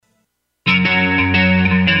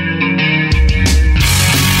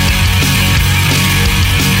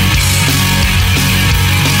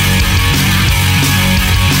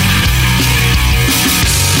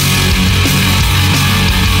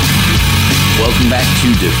Welcome back to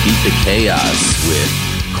Defeat the Chaos with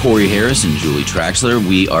Corey Harris and Julie Traxler.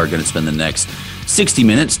 We are going to spend the next 60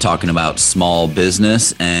 minutes talking about small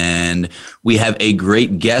business, and we have a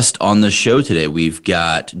great guest on the show today. We've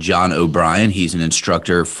got John O'Brien. He's an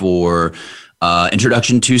instructor for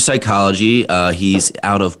Introduction to Psychology. He's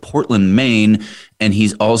out of Portland, Maine, and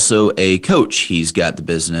he's also a coach. He owns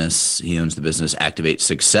the business Activate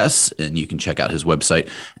Success, and you can check out his website,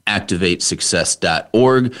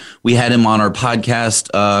 activatesuccess.org. We had him on our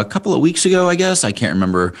podcast a couple of weeks ago, I guess. I can't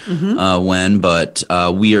remember when, but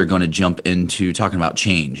we are going to jump into talking about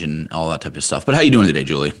change and all that type of stuff. But how are you doing today,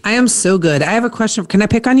 Julie? I am so good. I have a question. Can I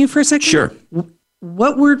pick on you for a second? Sure.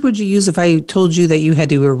 What word would you use if I told you that you had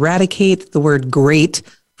to eradicate the word great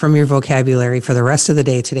from your vocabulary for the rest of the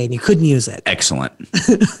day today and you couldn't use it? Excellent.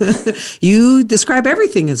 You describe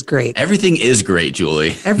everything as great. Everything is great,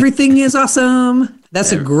 Julie. Everything is awesome.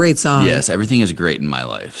 That's a great song. Yes, everything is great in my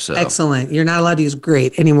life. So excellent. You're not allowed to use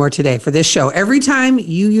great anymore today for this show. Every time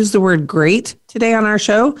you use the word great today on our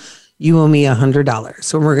show, you owe me $100.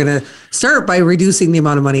 So we're going to start by reducing the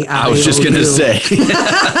amount of money I was just going to say.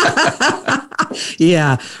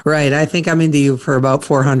 Yeah, right. I think I'm into you for about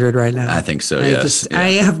 400 right now. I think so, yes.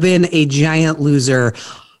 I have been a giant loser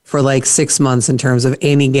for like 6 months in terms of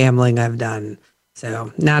any gambling I've done.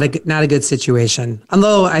 So not a good situation.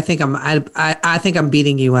 Although I think I'm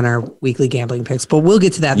beating you on our weekly gambling picks, but we'll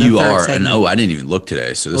get to that. You are. And I didn't even look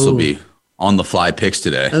today. So this will be on the fly picks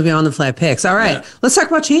today. It'll be on the fly picks. All right. Yeah. Let's talk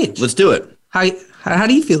about change. Let's do it. How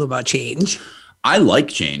do you feel about change? I like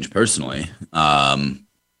change personally. I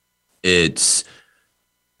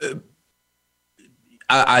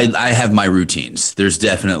have my routines. There's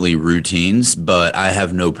definitely routines, but I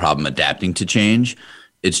have no problem adapting to change.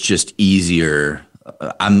 It's just easier.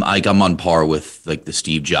 I'm on par with like the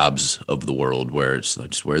Steve Jobs of the world, where it's like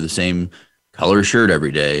just wear the same color shirt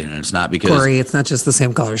every day, and it's not because Corey, it's not just the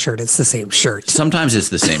same color shirt; it's the same shirt. Sometimes it's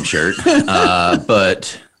the same shirt,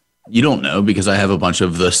 but you don't know because I have a bunch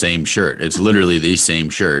of the same shirt. It's literally the same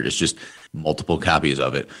shirt. It's just multiple copies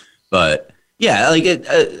of it. But yeah, like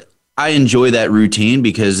I enjoy that routine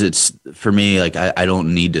because it's for me, like I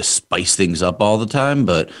don't need to spice things up all the time,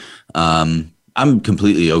 but I'm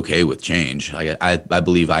completely okay with change. I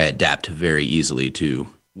believe I adapt very easily to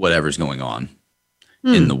whatever's going on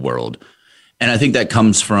in the world. And I think that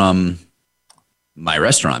comes from my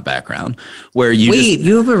restaurant background where you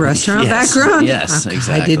have a restaurant background? Yes,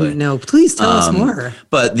 exactly. I didn't know. Please tell us more.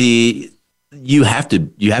 But you have to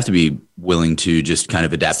be willing to just kind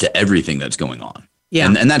of adapt to everything that's going on. Yeah.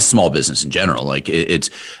 And that's small business in general. Like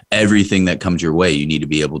it's everything that comes your way. You need to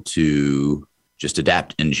be able to just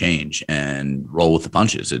adapt and change and roll with the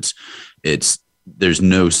punches. There's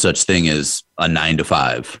no such thing as a 9 to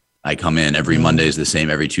 5. I come in every Monday is the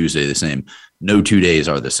same, every Tuesday the same. No 2 days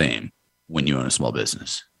are the same when you own a small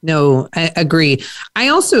business. No, I agree. I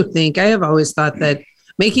also think I have always thought that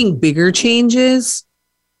making bigger changes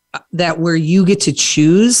that where you get to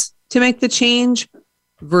choose to make the change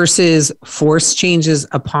versus force changes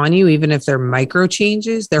upon you, even if they're micro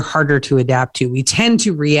changes, they're harder to adapt to. We tend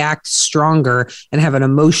to react stronger and have an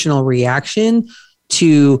emotional reaction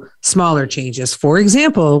to smaller changes. For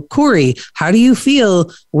example, Corey, how do you feel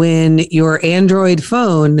when your Android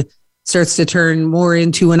phone starts to turn more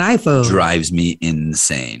into an iPhone? Drives me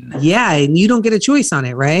insane. Yeah, and you don't get a choice on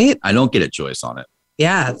it, right? I don't get a choice on it.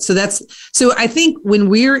 Yeah. So I think when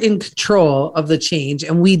we're in control of the change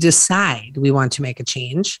and we decide we want to make a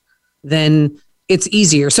change, then it's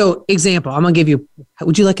easier. So example,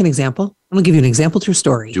 would you like an example? I'm going to give you an example true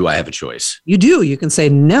story. Do I have a choice? You do. You can say,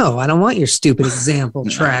 no, I don't want your stupid example,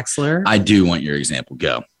 Traxler. I do want your example.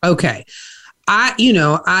 Go. Okay.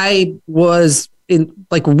 I was in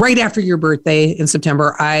like right after your birthday in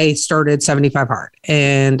September, I started 75 Hard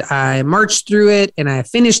and I marched through it and I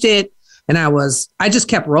finished it. And I just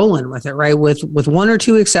kept rolling with it, right? With one or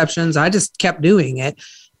two exceptions, I just kept doing it.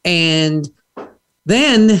 And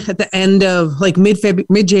then at the end of like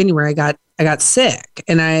mid-January, I got sick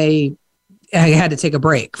and I had to take a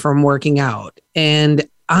break from working out. And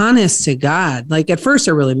honest to God, like at first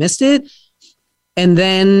I really missed it. And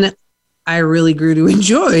then I really grew to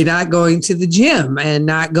enjoy not going to the gym and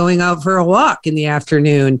not going out for a walk in the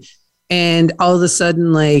afternoon. And all of a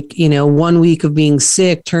sudden, 1 week of being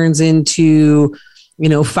sick turns into,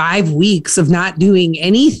 5 weeks of not doing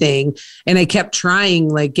anything. And I kept trying,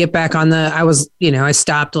 get back on I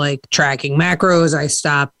stopped tracking macros. I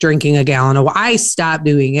stopped drinking a gallon of water. I stopped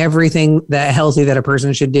doing everything that healthy that a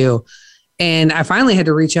person should do. And I finally had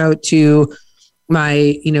to reach out to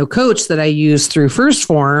my, coach that I used through First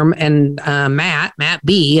Form and Matt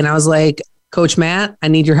B. And I was like, Coach Matt, I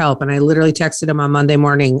need your help. And I literally texted him on Monday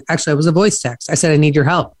morning. Actually, it was a voice text. I said, I need your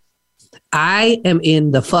help. I am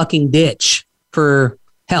in the fucking ditch for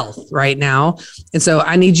health right now. And so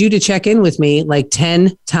I need you to check in with me like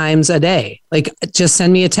 10 times a day. Like, just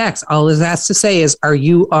send me a text. All it has to say is, are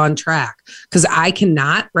you on track? Because I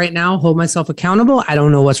cannot right now hold myself accountable. I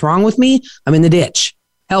don't know what's wrong with me. I'm in the ditch.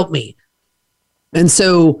 Help me. And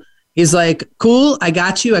so he's like, cool, I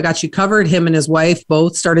got you covered. Him and his wife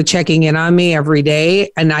both started checking in on me every day.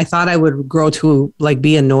 And I thought I would grow to like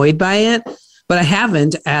be annoyed by it, but I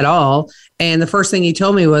haven't at all. And the first thing he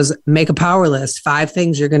told me was, make a power list, 5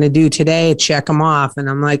 things you're going to do today, check them off. And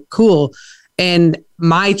I'm like, cool. And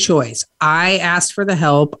my choice, I asked for the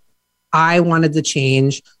help. I wanted the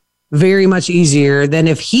change. Very much easier than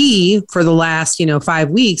if he, for the last, 5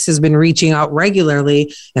 weeks, has been reaching out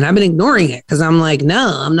regularly and I've been ignoring it because I'm like,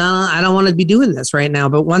 no, I'm not, I don't want to be doing this right now.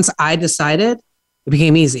 But once I decided, it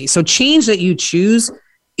became easy. So change that you choose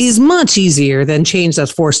is much easier than change that's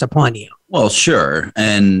forced upon you. Well, sure.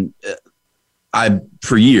 And I,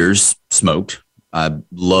 for years, smoked. I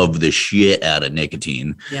love the shit out of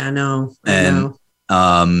nicotine. Yeah, I know.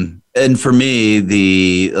 And for me,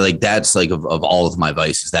 that's like of all of my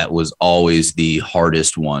vices, that was always the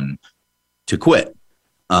hardest one to quit.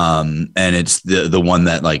 And it's the one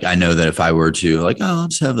that, like, I know that if I were to, like, oh,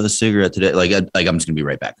 let's have a cigarette today, I'm just gonna be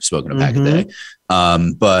right back smoking a pack a day.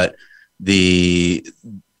 But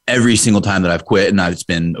every single time that I've quit, and it's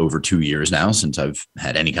been over 2 years now since I've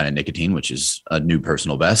had any kind of nicotine, which is a new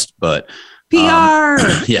personal best. But PR,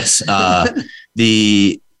 yes,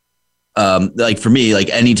 like for me, like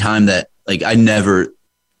anytime that, like, I never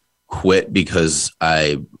quit because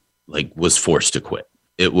I was forced to quit.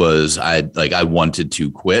 It was, I wanted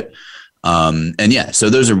to quit. And yeah, so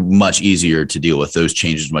those are much easier to deal with. Those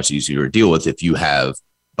changes much easier to deal with if you have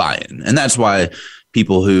buy-in. And that's why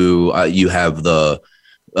people who you have the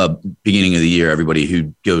beginning of the year, everybody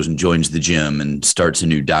who goes and joins the gym and starts a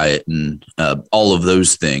new diet and all of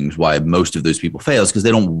those things, why most of those people fail is because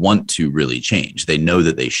they don't want to really change. They know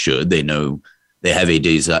that they should. They know they have a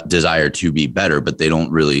desire to be better, but they don't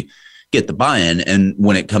really get the buy-in. And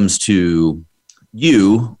when it comes to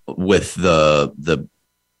you with the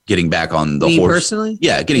getting back on the horse, personally,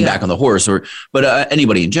 getting back on the horse, but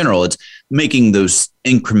anybody in general, it's making those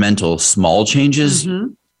incremental small changes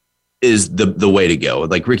is the way to go.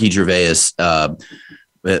 Like Ricky Gervais, I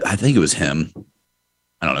think it was him.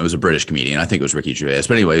 I don't know. It was a British comedian. I think it was Ricky Gervais.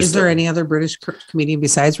 But anyways, is there any other British comedian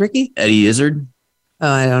besides Ricky? Eddie Izzard. Oh,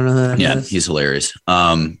 I don't know who that is. He's hilarious.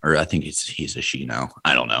 Or I think he's a she now.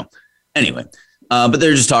 I don't know. Anyway, but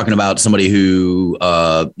they're just talking about somebody who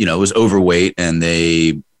was overweight and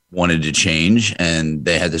they wanted to change, and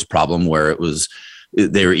they had this problem where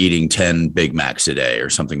they were eating 10 Big Macs a day or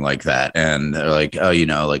something like that. And they're like, oh,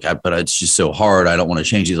 but it's just so hard. I don't want to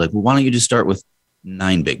change. He's like, well, why don't you just start with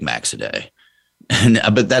 9 Big Macs a day? And,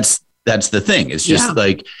 but that's the thing. It's just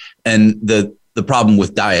and the problem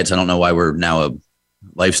with diets, I don't know why we're now a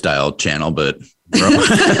lifestyle channel, but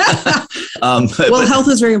health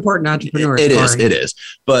is very important to entrepreneurs. It is.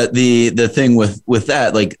 But the thing with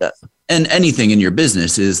that, and anything in your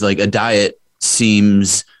business is like a diet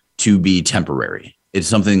seems to be temporary. It's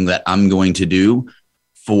something that I'm going to do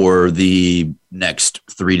for the next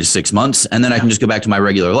 3 to 6 months. And then I can just go back to my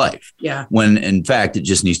regular life. Yeah. When in fact, it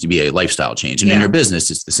just needs to be a lifestyle change. And in your business,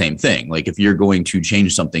 it's the same thing. Like if you're going to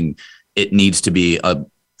change something, it needs to be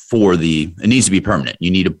it needs to be permanent.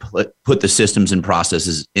 You need to put the systems and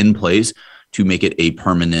processes in place to make it a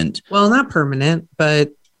permanent. Well, not permanent,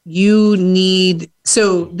 but you need,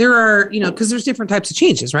 so there are, because there's different types of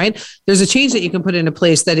changes, right? There's a change that you can put into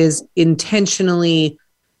place that is intentionally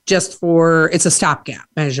just it's a stopgap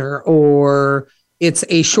measure, or it's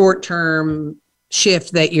a short-term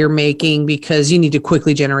shift that you're making because you need to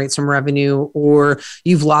quickly generate some revenue, or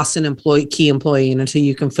you've lost an key employee until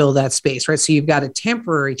you can fill that space, right? So you've got a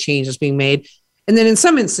temporary change that's being made. And then in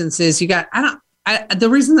some instances, the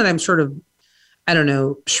reason that I'm sort of,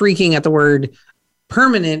 shrieking at the word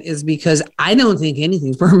permanent is because I don't think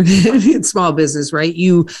anything's permanent in small business, right?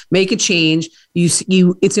 You make a change,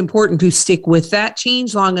 it's important to stick with that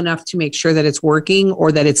change long enough to make sure that it's working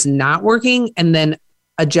or that it's not working, and then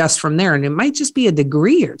adjust from there. And it might just be a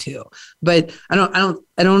degree or two, but I'm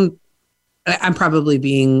probably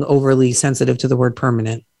being overly sensitive to the word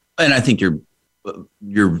permanent. And I think you're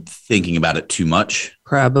thinking about it too much.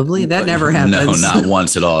 Probably. That never happens. No, not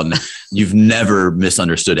once at all. You've never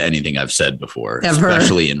misunderstood anything I've said before, ever.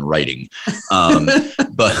 Especially in writing.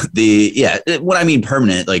 But what I mean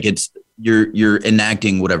permanent, like you're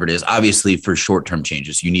enacting whatever it is. Obviously for short-term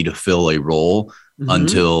changes, you need to fill a role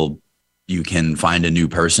until you can find a new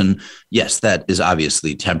person. Yes, that is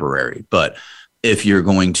obviously temporary, but if you're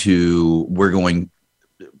going to,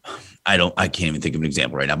 I can't even think of an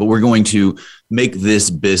example right now, but we're going to make this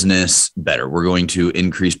business better. We're going to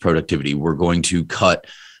increase productivity. We're going to cut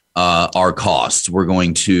our costs. We're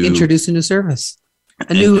going to introduce a new service,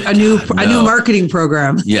 a new marketing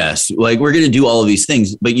program. Yes. Like we're going to do all of these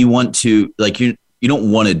things, but you want to, like, you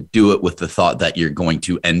don't want to do it with the thought that you're going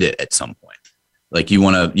to end it at some point. Like you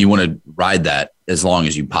want to ride that as long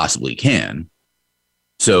as you possibly can.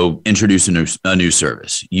 So introduce a new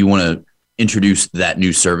service. You want to introduce that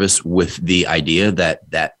new service with the idea that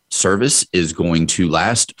that service is going to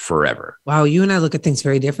last forever. Wow. You and I look at things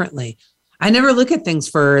very differently. I never look at things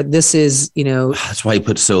for this is, That's why you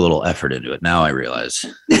put so little effort into it. Now I realize.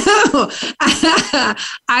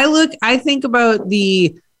 I think about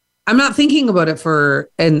I'm not thinking about it for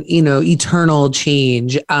an, eternal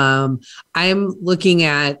change. I'm looking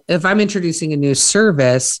at, if I'm introducing a new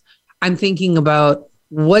service, I'm thinking about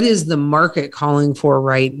what is the market calling for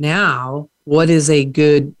right now? What is a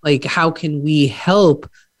good, how can we help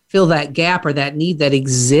fill that gap or that need that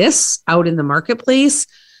exists out in the marketplace?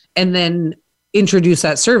 And then introduce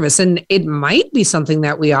that service. And it might be something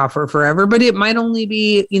that we offer forever, but it might only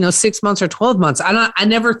be, 6 months or 12 months. I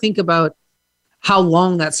never think about how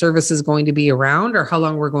long that service is going to be around or how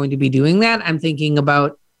long we're going to be doing that. I'm thinking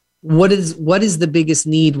about what is the biggest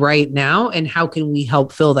need right now and how can we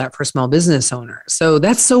help fill that for small business owners? So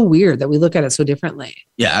that's so weird that we look at it so differently.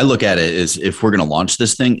 Yeah, I look at it as if we're going to launch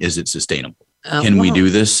this thing, is it sustainable? Can we do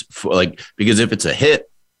this? Because if it's a hit,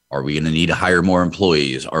 are we going to need to hire more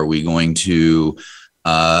employees? Are we going to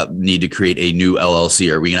need to create a new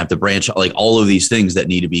LLC? Are we going to have to branch out? Like all of these things that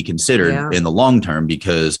need to be considered in the long term,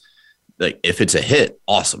 because if it's a hit,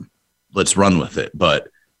 awesome, let's run with it. But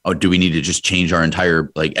do we need to just change our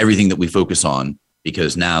entire, everything that we focus on?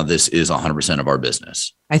 Because now this is 100% of our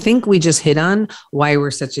business. I think we just hit on why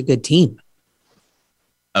we're such a good team.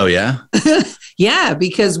 Oh, yeah? Yeah,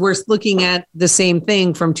 because we're looking at the same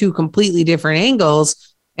thing from two completely different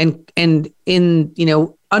angles and in,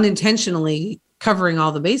 unintentionally covering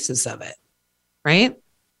all the bases of it. Right?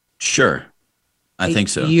 Sure. I think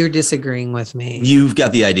so. You're disagreeing with me. You've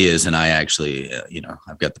got the ideas and I actually,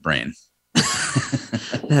 I've got the brain.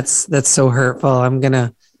 That's so hurtful. I'm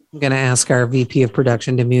gonna ask our VP of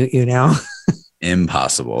production to mute you now.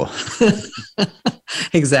 Impossible.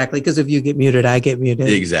 Exactly, because if you get muted, I get muted.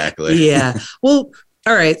 Exactly. Yeah. Well,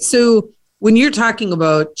 all right. So when you're talking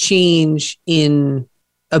about change in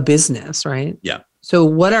a business, right? Yeah. So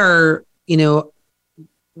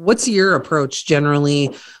what's your approach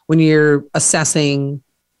generally when you're assessing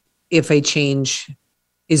if a change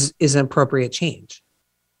is an appropriate change?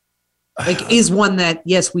 Is one that,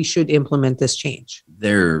 yes, we should implement this change?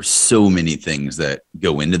 There are so many things that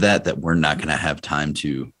go into that we're not going to have time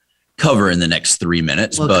to cover in the next 3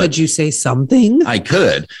 minutes. Well, but could you say something? I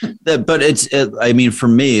could, but for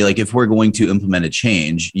me, if we're going to implement a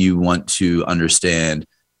change, you want to understand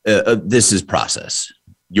this is process.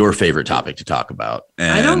 Your favorite topic to talk about.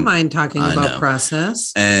 And I don't mind talking about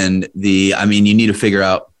process. And you need to figure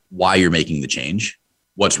out why you're making the change.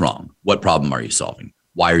 What's wrong? What problem are you solving?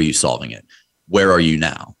 Why are you solving it? Where are you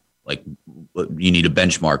now? You need to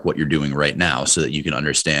benchmark what you're doing right now so that you can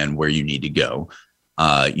understand where you need to go.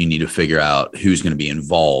 You need to figure out who's going to be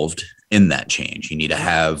involved in that change. You need to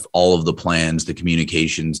have all of the plans, the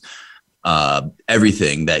communications,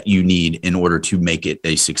 everything that you need in order to make it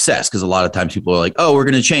a success. Because a lot of times people are like, oh, we're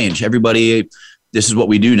going to change. Everybody, this is what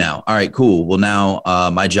we do now. All right, cool. Well, now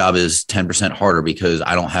my job is 10% harder because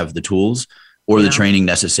I don't have the tools or the training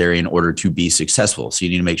necessary in order to be successful. So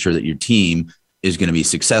you need to make sure that your team is going to be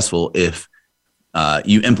successful if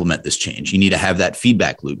you implement this change. You need to have that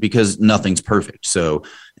feedback loop because nothing's perfect. So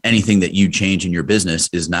anything that you change in your business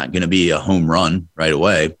is not going to be a home run right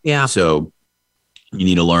away. Yeah. So you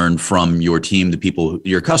need to learn from your team, the people,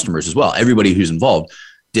 your customers as well. Everybody who's involved.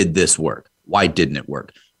 Did this work? Why didn't it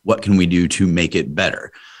work? What can we do to make it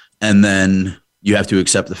better? And then you have to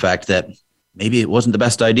accept the fact that maybe it wasn't the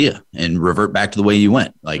best idea and revert back to the way you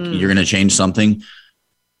went. You're going to change something,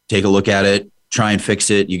 take a look at it, try and fix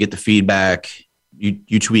it. You get the feedback,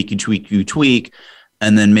 you tweak.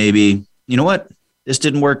 And then maybe, you know what? This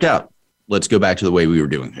didn't work out. Let's go back to the way we were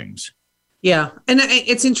doing things. Yeah. And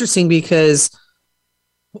it's interesting because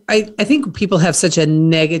I think people have such a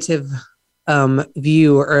negative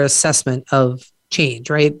view or assessment of change,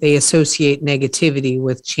 right? They associate negativity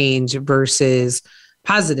with change versus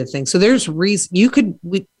positive things. So there's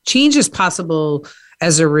change is possible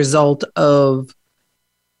as a result of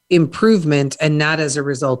improvement and not as a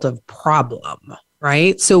result of problem.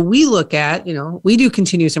 right? So we look at, we do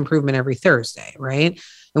continuous improvement every Thursday, right?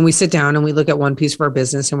 And we sit down and we look at one piece of our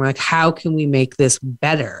business and we're like, how can we make this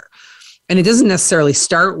better? And it doesn't necessarily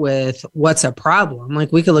start with what's a problem.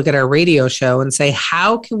 Like we could look at our radio show and say,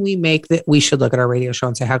 how can we make that? We should look at our radio show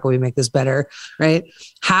and say, how can we make this better? Right?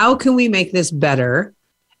 How can we make this better?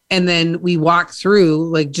 And then we walk through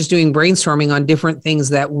like just doing brainstorming on different things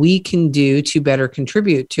that we can do to better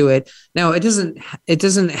contribute to it. Now, it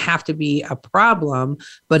doesn't have to be a problem,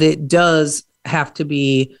 but it does have to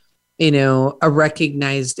be, a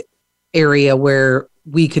recognized area where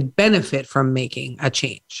we could benefit from making a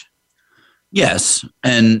change. Yes.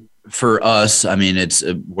 And for us, I mean,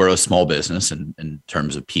 we're a small business in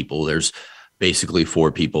terms of people. There's basically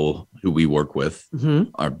 4 people who we work with,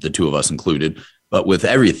 are the 2 of us included. But with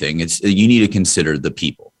everything, you need to consider the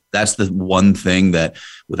people. That's the one thing that,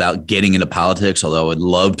 without getting into politics, although I'd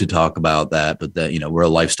love to talk about that, but that, we're a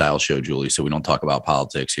lifestyle show, Julie, so we don't talk about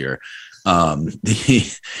politics here.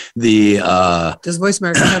 Does Voice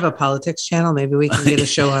America have a politics channel? Maybe we can get a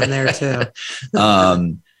show on there too.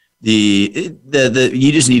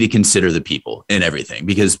 You just need to consider the people in everything,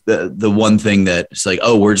 because the one thing that it's like,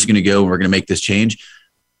 oh, we're just going to go and we're going to make this change.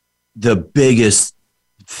 The biggest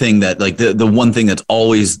thing that like the one thing that's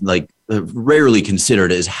always like rarely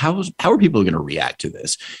considered is how are people going to react to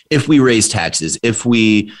this? If we raise taxes, if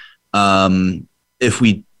we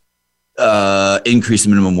increase the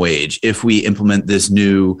minimum wage, if we implement this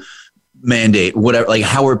new mandate, whatever, like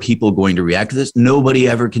how are people going to react to this? Nobody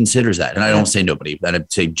ever considers that. And I don't say nobody, but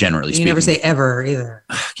I'd say generally speaking. You never say ever either.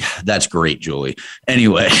 That's great, Julie.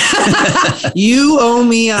 Anyway. You owe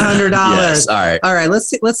me $100. Yes. All right.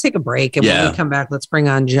 Let's take a break. And when we come back, let's bring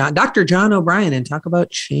on Dr. John O'Brien and talk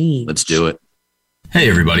about change. Let's do it. Hey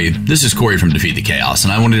everybody, this is Corey from Defeat the Chaos,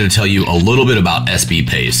 and I wanted to tell you a little bit about SB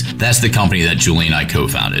Pace. That's the company that Julie and I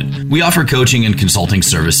co-founded. We offer coaching and consulting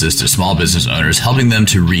services to small business owners, helping them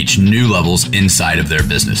to reach new levels inside of their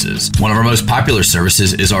businesses. One of our most popular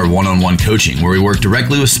services is our one-on-one coaching, where we work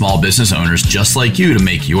directly with small business owners just like you to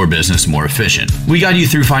make your business more efficient. We guide you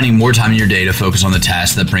through finding more time in your day to focus on the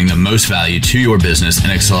tasks that bring the most value to your business and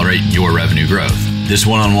accelerate your revenue growth. This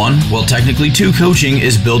one-on-one, well, technically 2 coaching,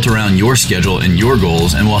 is built around your schedule and your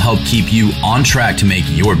goals and will help keep you on track to make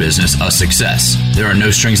your business a success. There are no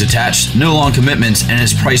strings attached, no long commitments, and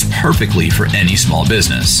is priced perfectly for any small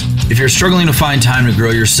business. If you're struggling to find time to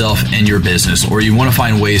grow yourself and your business, or you want to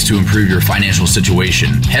find ways to improve your financial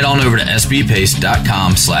situation, head on over to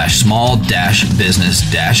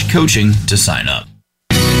sbpace.com/small-business-coaching to sign up.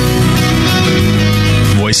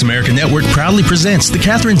 Voice America Network proudly presents The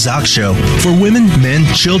Catherine Zox Show for women, men,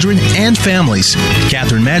 children, and families.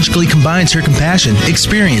 Catherine magically combines her compassion,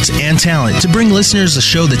 experience, and talent to bring listeners a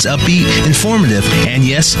show that's upbeat, informative, and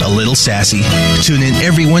yes, a little sassy. Tune in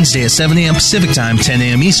every Wednesday at 7 a.m. Pacific Time, 10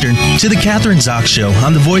 a.m. Eastern to The Catherine Zox Show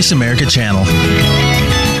on the Voice America channel.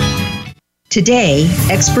 Today,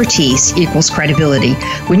 expertise equals credibility.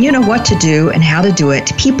 When you know what to do and how to do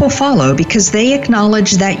it, people follow because they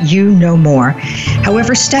acknowledge that you know more.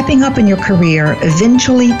 However, stepping up in your career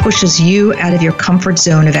eventually pushes you out of your comfort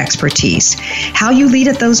zone of expertise. How you lead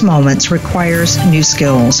at those moments requires new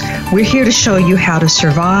skills. We're here to show you how to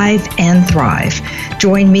survive and thrive.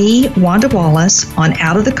 Join me, Wanda Wallace, on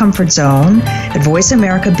Out of the Comfort Zone at Voice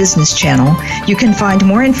America Business Channel. You can find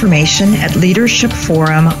more information at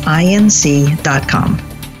leadershipforuminc.com.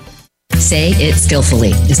 Say It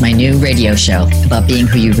Skillfully is my new radio show about being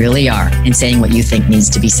who you really are and saying what you think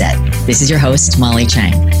needs to be said. This is your host, Molly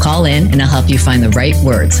Chang. Call in and I'll help you find the right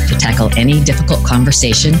words to tackle any difficult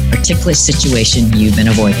conversation or ticklish situation you've been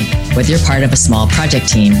avoiding. Whether you're part of a small project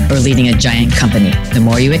team or leading a giant company, the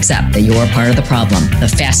more you accept that you're part of the problem, the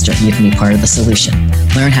faster you can be part of the solution.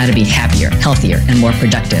 Learn how to be happier, healthier, and more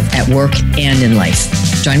productive at work and in life.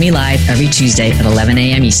 Join me live every Tuesday at 11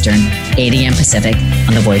 a.m. Eastern, 8 a.m. Pacific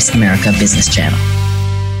on the Voice America Business Channel.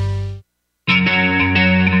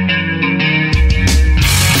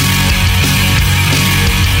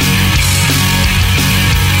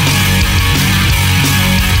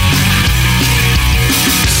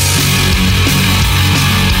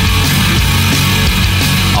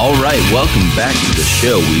 All right, welcome back to the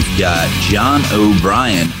show. We've got John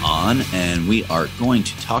O'Brien on, and we are going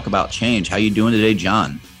to talk about change. How you doing today,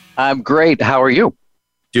 John? I'm great. How are you?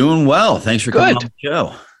 Doing well. Thanks for coming on the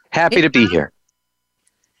show. Happy to be here.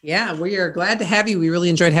 Yeah, we are glad to have you. We really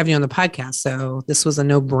enjoyed having you on the podcast. So this was a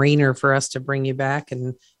no-brainer for us to bring you back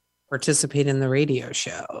and participate in the radio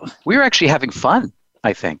show. We were actually having fun,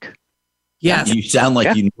 I think. Yeah. You sound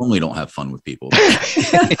like you normally don't have fun with people.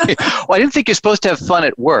 Well, I didn't think you're supposed to have fun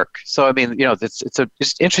at work. So, I mean, it's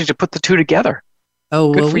just interesting to put the two together.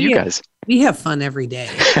 Oh, good for you guys. We have fun every day.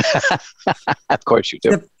 Of course you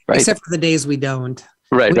do. Right. Except for the days we don't.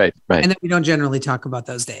 Right. And then we don't generally talk about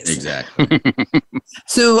those days. Exactly.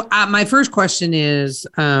 So my first question is,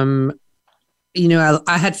 I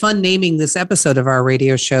had fun naming this episode of our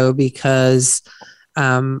radio show because,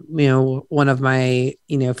 one of my,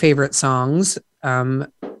 favorite songs,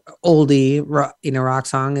 oldie rock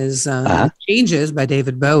song is Changes by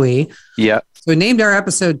David Bowie. Yeah. So we named our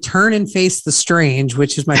episode Turn and Face the Strange,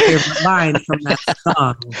 which is my favorite line from that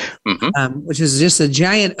song, which is just a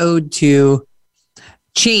giant ode to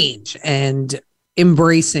change and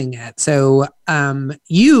embracing it. So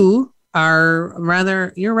you're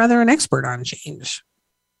rather an expert on change.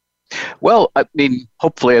 Well, I mean,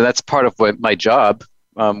 hopefully that's part of my job,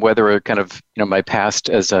 whether kind of, my past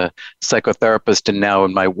as a psychotherapist and now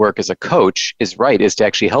in my work as a coach is to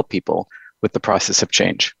actually help people with the process of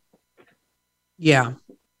change. Yeah.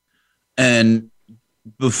 And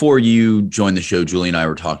before you joined the show, Julie and I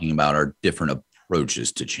were talking about our different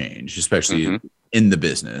approaches to change, especially in the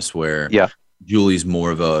business where Julie's more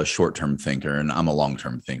of a short-term thinker and I'm a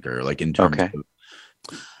long-term thinker, like in terms of.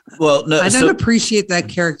 Well, no, I don't appreciate that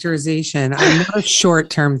characterization. I'm not a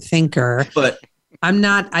short-term thinker, but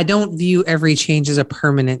I don't view every change as a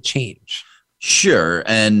permanent change. Sure.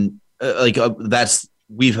 And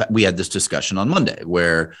we had this discussion on Monday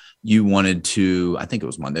where you wanted to, I think it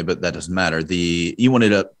was Monday, but that doesn't matter. You wanted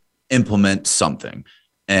to implement something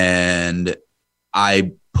and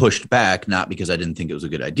I pushed back, not because I didn't think it was a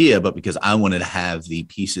good idea, but because I wanted to have the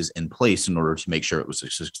pieces in place in order to make sure it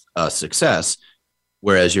was a success.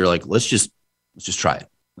 Whereas you're like, let's just try it.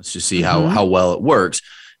 Let's just see how well it works.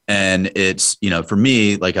 And it's, for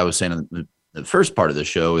me, like I was saying in the first part of the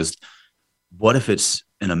show is, what if it's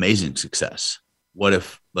an amazing success? What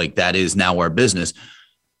if that is now our business?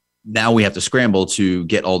 Now we have to scramble to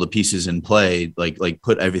get all the pieces in play, like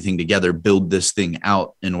put everything together, build this thing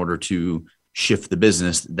out in order to shift the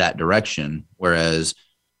business that direction. Whereas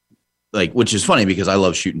which is funny because I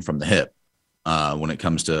love shooting from the hip when it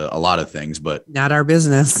comes to a lot of things, but not our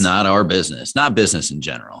business, not business in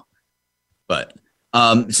general. But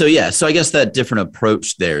so I guess that different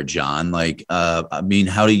approach there, John,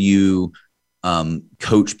 how do you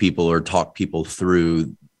coach people or talk people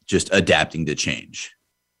through just adapting to change?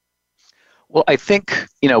 Well, I think,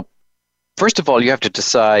 first of all, you have to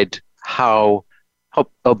decide how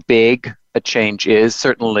big a change is.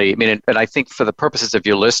 Certainly, and I think for the purposes of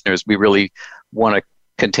your listeners, we really want to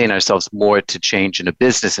contain ourselves more to change in a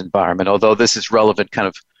business environment, although this is relevant kind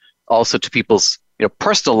of also to people's,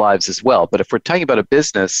 personal lives as well. But if we're talking about a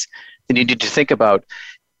business, then you need to think about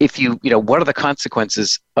what are the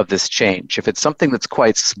consequences of this change? If it's something that's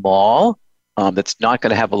quite small, that's not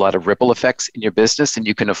going to have a lot of ripple effects in your business and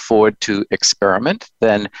you can afford to experiment,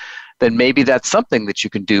 then maybe that's something that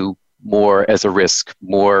you can do more as a risk,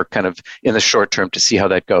 more kind of in the short term to see how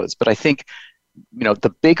that goes. But I think,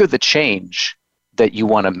 the bigger the change that you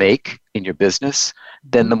want to make in your business,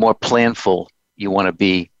 then the more planful you want to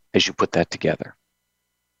be as you put that together.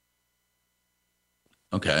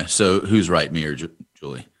 Okay. So who's right, me or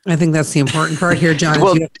Julie? I think that's the important part here, John.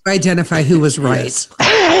 Well, you have to identify who was right.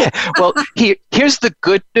 Well, here's the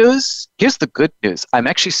good news. I'm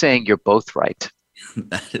actually saying you're both right.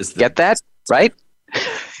 Get that? Right?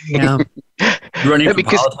 Yeah. You running for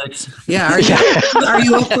politics? Yeah. Are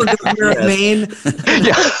you up for governor of Maine?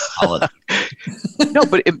 Yeah. No,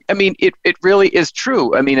 but it really is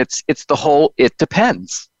true. It's the whole, it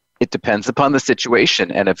depends. It depends upon the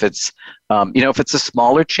situation. And if it's, if it's a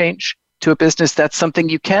smaller change to a business, that's something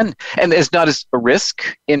you can, and there's not as a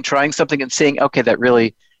risk in trying something and saying, okay, that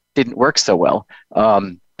really didn't work so well.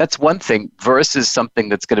 That's one thing versus something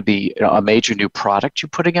that's going to be a major new product you're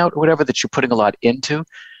putting out or whatever that you're putting a lot into,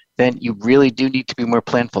 then you really do need to be more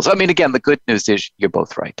planful. So, again, the good news is you're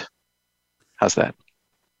both right. How's that?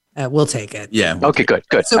 We'll take it. Yeah. Okay, good.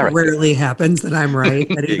 So right. Rarely happens that I'm right,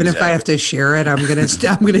 but even if I have to share it, I'm gonna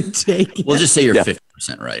take it. We'll just say you're 50%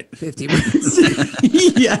 right.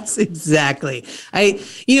 50%. Yes, exactly.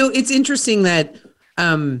 It's interesting that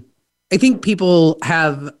I think people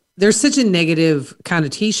there's such a negative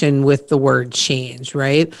connotation with the word change,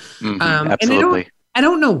 right? Absolutely. And I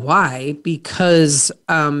don't know why, because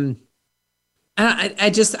I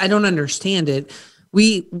don't understand it.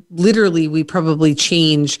 We probably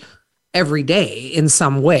change every day in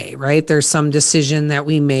some way, right? There's some decision that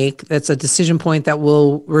we make that's a decision point that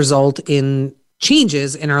will result in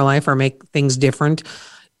changes in our life or make things different,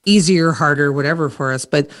 easier, harder, whatever for us.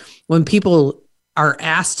 But when people are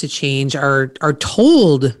asked to change, are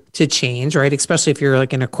told to change, right? Especially if you're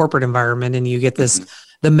in a corporate environment and you get this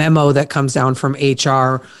the memo that comes down from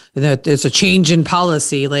HR that there's a change in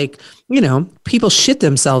policy. Like, people shit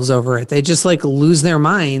themselves over it. They just like lose their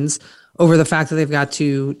minds over the fact that they've got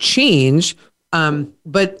to change.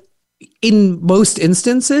 But in most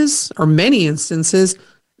instances, or many instances,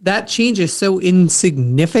 that change is so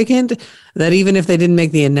insignificant that even if they didn't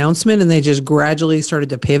make the announcement and they just gradually started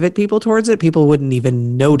to pivot people towards it, people wouldn't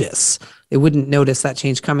even notice. They wouldn't notice that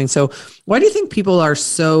change coming. So why do you think people are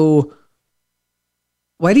so,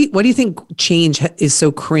 why do you think change is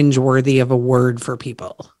so cringeworthy of a word for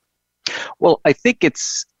people? Well, I think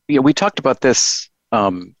it's, we talked about this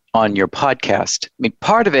on your podcast. I mean,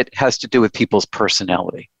 part of it has to do with people's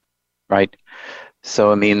personality, right?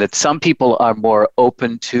 So, I mean, that some people are more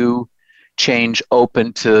open to change,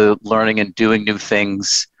 open to learning and doing new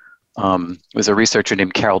things. There was a researcher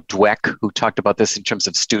named Carol Dweck who talked about this in terms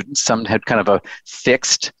of students. Some had kind of a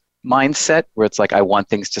fixed mindset where it's like, I want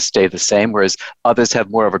things to stay the same, whereas others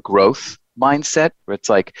have more of a growth mindset where it's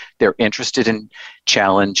like they're interested in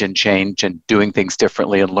challenge and change and doing things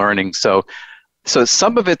differently and learning. So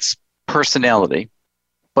some of it's personality,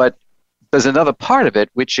 but there's another part of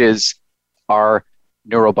it, which is our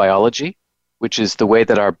neurobiology, which is the way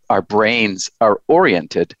that our brains are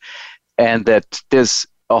oriented, and that there's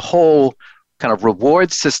a whole kind of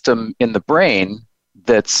reward system in the brain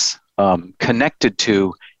that's connected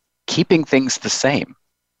to keeping things the same.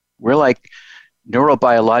 We're like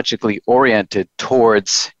neurobiologically oriented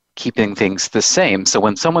towards keeping things the same. So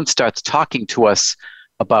when someone starts talking to us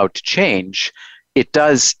about change, it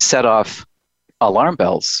does set off alarm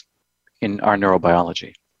bells in our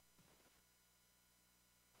neurobiology.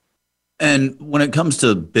 And when it comes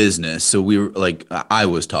to business, so we were like, I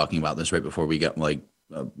was talking about this right before we got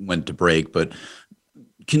went to break, but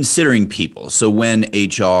considering people. So when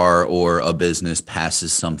HR or a business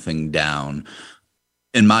passes something down,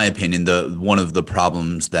 in my opinion, one of the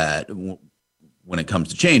problems that when it comes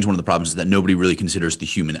to change, one of the problems is that nobody really considers the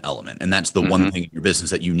human element. And that's the one thing in your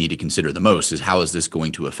business that you need to consider the most is how is this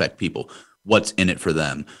going to affect people? What's in it for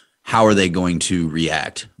them? How are they going to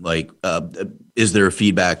react? Like, is there a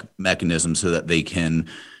feedback mechanism so that they can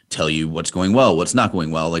tell you what's going well, what's not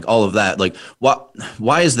going well, like all of that? Like,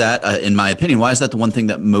 why is that, in my opinion, why is that the one thing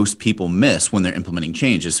that most people miss when they're implementing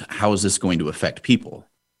change is how is this going to affect people?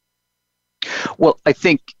 Well, I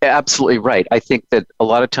think absolutely right. I think that a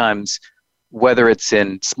lot of times, whether it's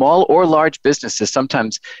in small or large businesses,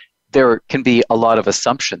 sometimes there can be a lot of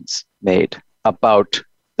assumptions made about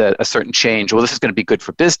a certain change. Well, this is going to be good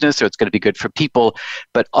for business or it's going to be good for people,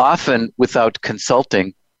 but often without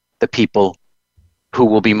consulting the people who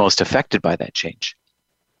will be most affected by that change.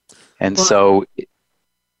 And so,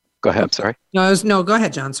 go ahead. I'm sorry. No, go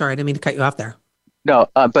ahead, John. Sorry, I didn't mean to cut you off there. No,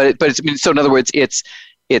 but it's, I mean, so in other words, it's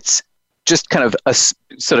just kind of a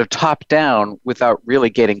sort of top down without really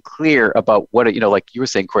getting clear about what, like you were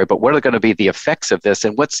saying, Corey, but what are going to be the effects of this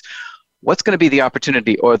and what's going to be the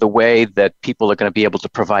opportunity or the way that people are going to be able to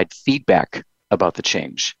provide feedback about the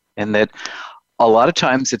change. And that a lot of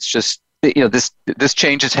times it's just, this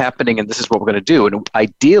change is happening and this is what we're going to do. And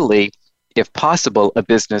ideally, if possible, a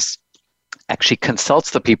business actually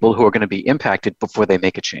consults the people who are going to be impacted before they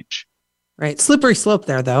make a change. Right. Slippery slope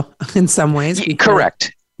there, though, in some ways.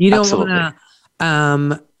 Correct. You don't want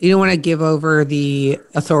to give over the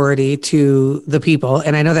authority to the people.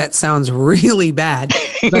 And I know that sounds really bad,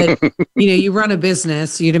 but you run a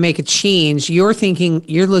business, to make a change, you're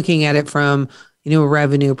looking at it from, a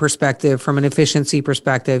revenue perspective, from an efficiency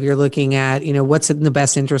perspective. You're looking at, what's in the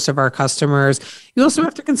best interest of our customers. You also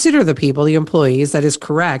have to consider the people, the employees. That is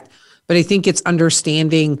correct. But I think it's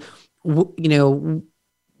understanding,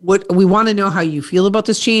 what we want to know how you feel about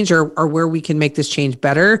this change or where we can make this change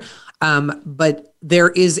better. But there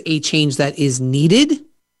is a change that is needed.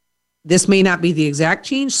 This may not be the exact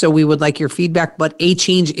change, so we would like your feedback, but a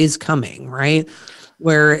change is coming, right?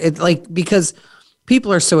 Where it's like, because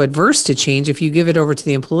people are so adverse to change, if you give it over to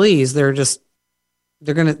the employees, they're going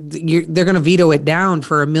to veto it down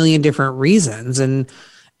for a million different reasons. And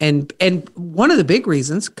one of the big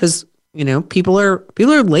reasons, because people are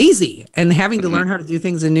lazy, and having to learn how to do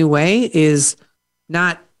things a new way is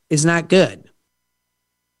not good.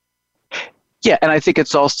 Yeah, and I think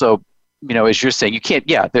it's also, as you're saying, you can't.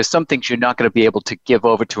 Yeah, there's some things you're not going to be able to give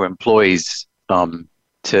over to employees.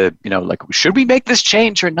 Like, should we make this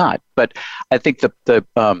change or not? But I think the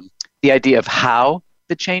idea of how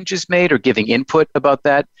the change is made or giving input about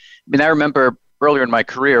that. I mean, I remember earlier in my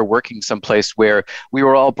career working someplace where we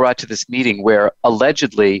were all brought to this meeting where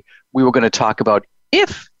allegedly we were going to talk about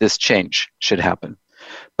if this change should happen.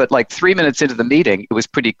 But like 3 minutes into the meeting, it was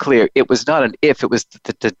pretty clear it was not an if, it was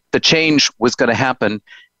the change was going to happen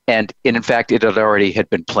and in fact, it had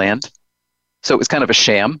been planned. So it was kind of a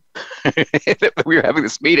sham that we were having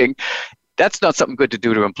this meeting. That's not something good to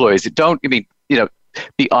do to employees.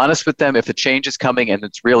 Be honest with them. If the change is coming and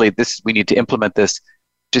it's really we need to implement this,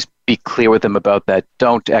 just be clear with them about that.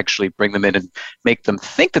 Don't actually bring them in and make them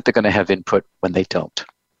think that they're going to have input when they don't.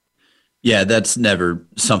 Yeah, that's never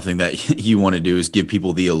something that you want to do, is give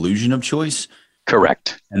people the illusion of choice.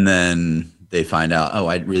 Correct. And then they find out, oh,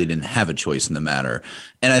 I really didn't have a choice in the matter.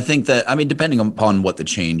 And I think that, depending upon what the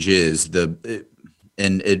change is,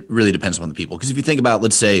 and it really depends on the people. Because if you think about,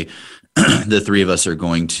 let's say the three of us are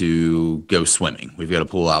going to go swimming. We've got a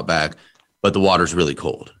pool out back, but the water's really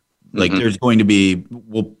cold. Like there's going to be,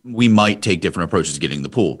 we might take different approaches to getting in the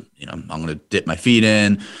pool. I'm going to dip my feet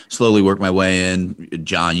in, slowly work my way in.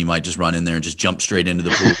 John, you might just run in there and just jump straight into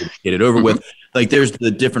the pool, get it over with. Like there's the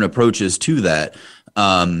different approaches to that.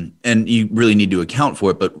 And you really need to account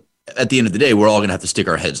for it. But at the end of the day, we're all going to have to stick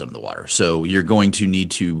our heads under the water. So you're going to need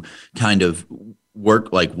to kind of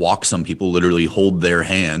walk some people, literally hold their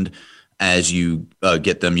hand as you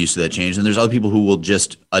get them used to that change. And there's other people who will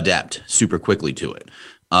just adapt super quickly to it.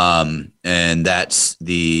 And that's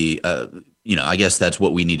I guess that's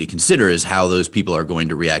what we need to consider, is how those people are going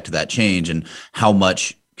to react to that change and how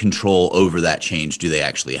much control over that change do they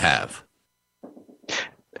actually have.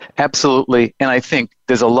 Absolutely. And I think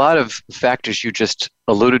there's a lot of factors you just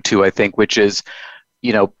alluded to, I think, which is,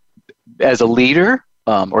 as a leader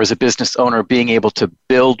or as a business owner, being able to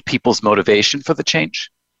build people's motivation for the change.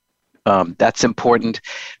 That's important.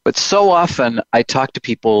 But so often I talk to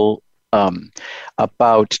people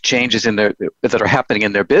about changes that are happening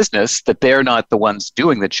in their business, that they're not the ones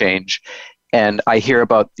doing the change. And I hear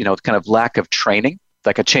about, kind of lack of training.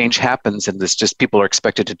 Like a change happens and there's just people are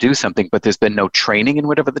expected to do something, but there's been no training in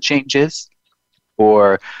whatever the change is,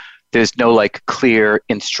 or there's no clear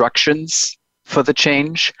instructions for the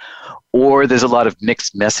change, or there's a lot of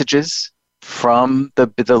mixed messages from the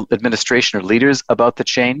administration or leaders about the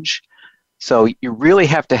change. So you really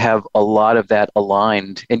have to have a lot of that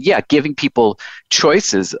aligned, and giving people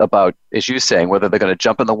choices about, as you're saying, whether they're going to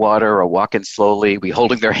jump in the water or walk in slowly, we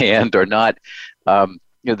holding their hand or not.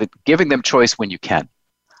 Giving them choice when you can,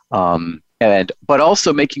 but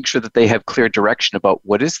also making sure that they have clear direction about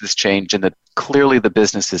what is this change, and that clearly the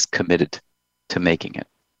business is committed to making it.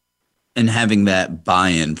 And having that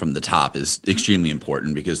buy-in from the top is extremely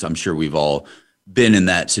important, because I'm sure we've all been in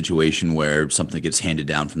that situation where something gets handed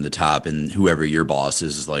down from the top, and whoever your boss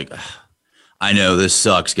is like, I know this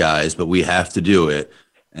sucks, guys, but we have to do it.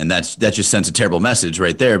 And that just sends a terrible message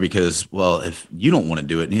right there, because, well, if you don't want to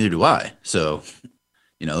do it, neither do I. So,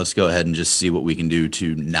 let's go ahead and just see what we can do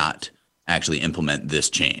to not actually implement this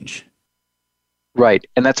change. Right.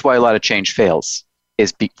 And that's why a lot of change fails,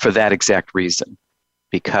 is for that exact reason.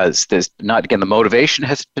 Because there's not, again, the motivation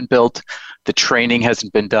hasn't been built, the training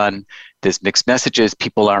hasn't been done, there's mixed messages,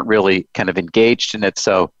 people aren't really kind of engaged in it.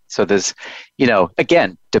 So there's,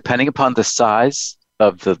 again, depending upon the size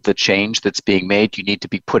of the change that's being made, you need to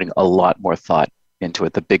be putting a lot more thought into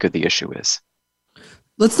it, the bigger the issue is.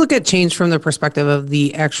 Let's look at change from the perspective of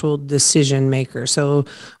the actual decision maker. So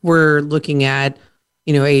we're looking at,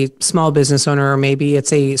 a small business owner, or maybe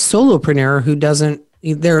it's a solopreneur who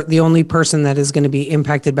they're the only person that is going to be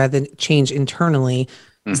impacted by the change internally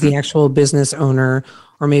is the actual business owner,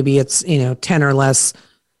 or maybe it's, 10 or less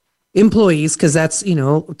employees, because that's,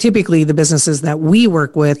 typically the businesses that we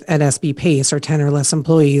work with at SB Pace are 10 or less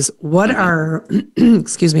employees. What are,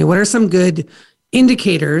 what are some good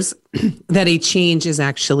indicators that a change is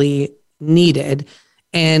actually needed?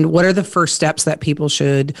 And what are the first steps that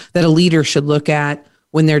that a leader should look at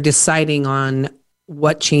when they're deciding on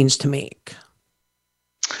what change to make?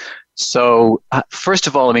 So first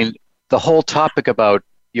of all, the whole topic about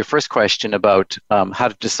your first question about how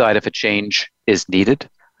to decide if a change is needed,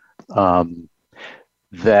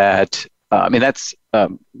 that's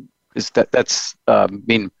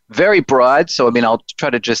very broad. So I'll try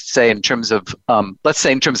to just say in terms of let's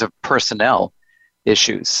say in terms of personnel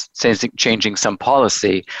issues, changing some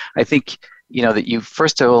policy. I think that you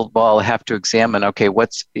first of all have to examine, okay,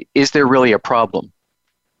 is there really a problem?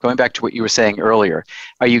 Going back to what you were saying earlier,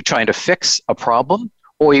 are you trying to fix a problem,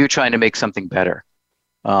 or are you trying to make something better?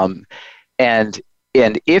 And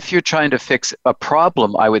if you're trying to fix a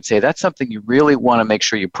problem, I would say that's something you really want to make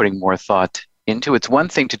sure you're putting more thought into. It's one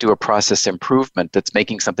thing to do a process improvement that's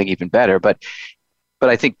making something even better, but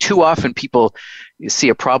I think too often people see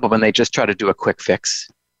a problem and they just try to do a quick fix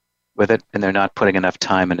with it, and they're not putting enough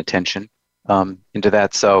time and attention into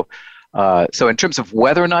that. So in terms of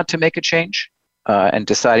whether or not to make a change, and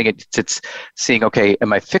deciding it's seeing, okay,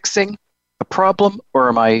 am I fixing a problem, or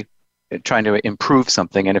am I trying to improve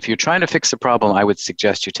something. And if you're trying to fix a problem, I would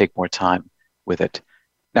suggest you take more time with it.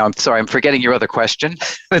 Now, I'm sorry, I'm forgetting your other question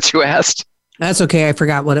that you asked. That's okay. I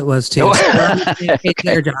forgot what it was too. Oh. It's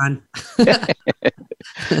there, John.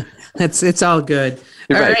 It's all good.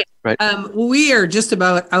 All right. We are just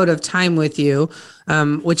about out of time with you,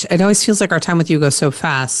 which it always feels like our time with you goes so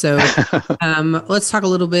fast. So let's talk a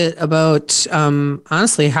little bit about,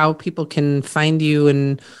 honestly, how people can find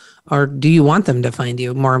you or do you want them to find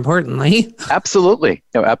you, more importantly? Absolutely.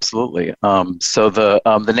 No, absolutely. So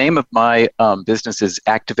the name of my business is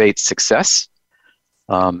Activate Success.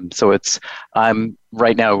 So I'm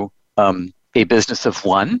right now a business of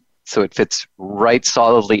one, so it fits right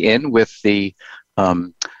solidly in with the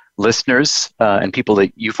listeners and people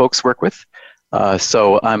that you folks work with.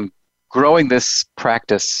 So I'm growing this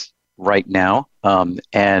practice right now.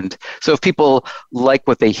 And so if people like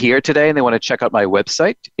what they hear today and they want to check out my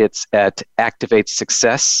website, it's at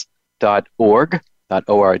activatesuccess.org.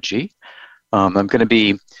 I'm going to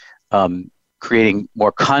be creating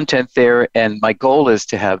more content there, and my goal is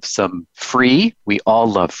to have some free, we all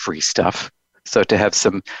love free stuff, so to have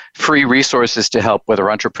some free resources to help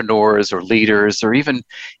whether entrepreneurs or leaders or even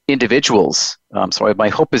individuals. So my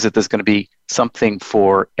hope is that there's going to be something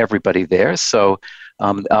for everybody there. So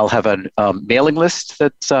I'll have a mailing list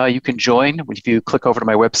that you can join if you click over to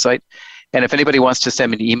my website. And if anybody wants to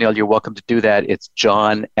send me an email, you're welcome to do that. It's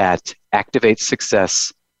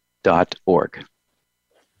john@activatesuccess.org.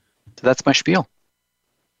 So that's my spiel.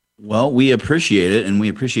 Well, we appreciate it, and we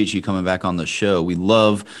appreciate you coming back on the show. We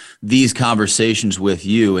love these conversations with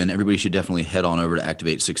you, and everybody should definitely head on over to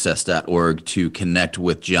activatesuccess.org to connect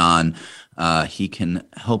with John. He can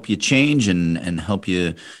help you change and help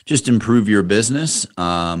you just improve your business.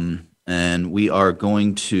 And we are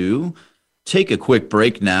going to take a quick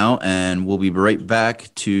break now, and we'll be right back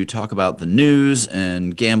to talk about the news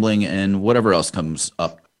and gambling and whatever else comes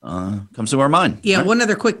to our mind. Yeah. Right? One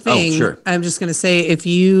other quick thing. Oh, sure. I'm just going to say, if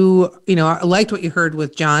you liked what you heard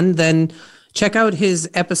with John, then check out his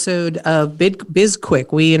episode of Biz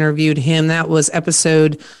Quick. We interviewed him. That was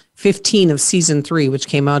episode 15 of season 3, which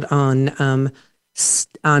came out on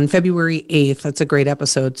February 8th. That's a great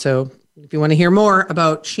episode. So if you want to hear more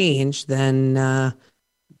about change, then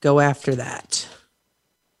go after that.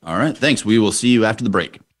 All right. Thanks. We will see you after the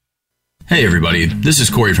break. Hey everybody, this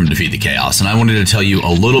is Corey from Defeat the Chaos, and I wanted to tell you a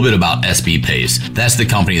little bit about SB Pace. That's the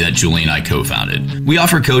company that Julie and I co-founded. We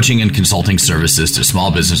offer coaching and consulting services to small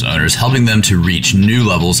business owners, helping them to reach new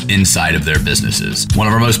levels inside of their businesses. One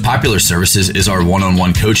of our most popular services is our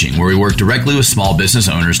one-on-one coaching, where we work directly with small business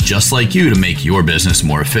owners just like you to make your business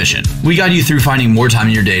more efficient. We guide you through finding more time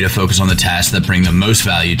in your day to focus on the tasks that bring the most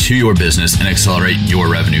value to your business and accelerate your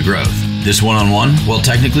revenue growth. This one-on-one, well,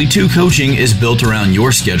 technically 2 coaching, is built around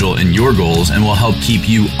your schedule and your goals and will help keep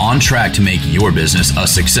you on track to make your business a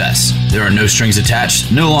success. There are no strings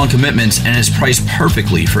attached, no long commitments, and it's priced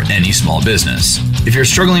perfectly for any small business. If you're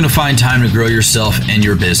struggling to find time to grow yourself and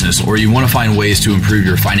your business, or you want to find ways to improve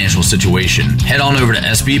your financial situation, head on over to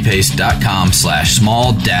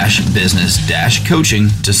sbpace.com/small-business-coaching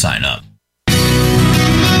to sign up.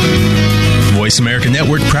 Voice America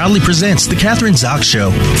Network proudly presents The Catherine Zox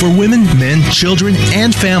Show for women, men, children,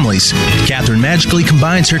 and families. Catherine magically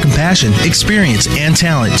combines her compassion, experience, and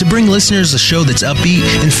talent to bring listeners a show that's upbeat,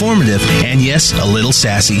 informative, and yes, a little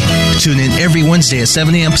sassy. Tune in every Wednesday at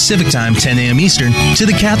 7 a.m. Pacific Time, 10 a.m. Eastern to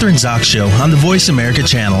The Catherine Zox Show on the Voice America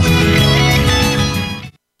channel.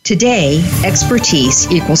 Today, expertise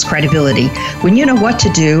equals credibility. When you know what to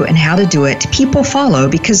do and how to do it, people follow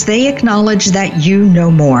because they acknowledge that you know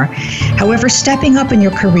more. However, stepping up in your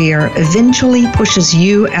career eventually pushes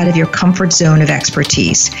you out of your comfort zone of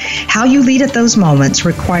expertise. How you lead at those moments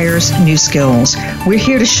requires new skills. We're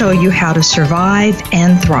here to show you how to survive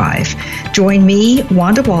and thrive. Join me,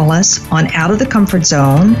 Wanda Wallace, on Out of the Comfort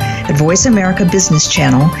Zone at Voice America Business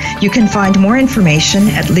Channel. You can find more information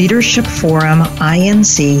at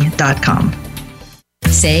leadershipforuminc.com.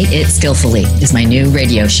 Say It Skillfully is my new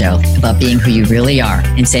radio show about being who you really are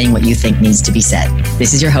and saying what you think needs to be said.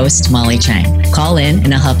 This is your host, Molly Chang. Call in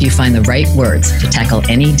and I'll help you find the right words to tackle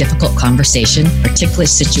any difficult conversation or ticklish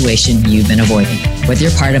situation you've been avoiding. Whether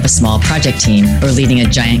you're part of a small project team or leading a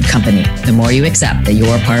giant company, the more you accept that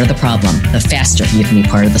you're part of the problem, the faster you can be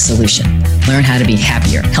part of the solution. Learn how to be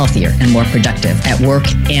happier, healthier, and more productive at work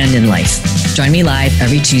and in life. Join me live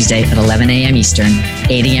every Tuesday at 11 a.m. Eastern,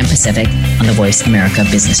 8 a.m. Pacific on the Voice America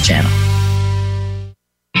Business Channel.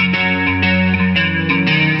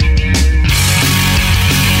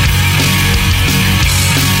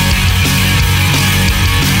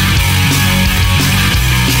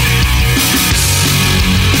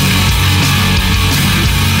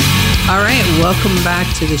 welcome back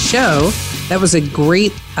to the show. That was a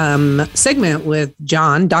great segment with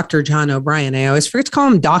John, Dr. John O'Brien. I always forget to call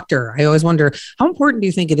him doctor. I always wonder, how important do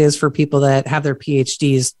you think it is for people that have their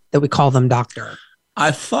PhDs that we call them doctor?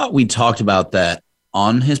 I thought we talked about that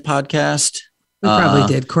on his podcast. We probably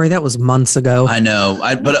did, Corey. That was months ago. I know,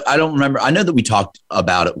 but I don't remember. I know that we talked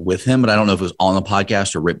about it with him, but I don't know if it was on the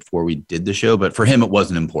podcast or right before we did the show. But for him, it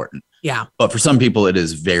wasn't important. Yeah. But for some people, it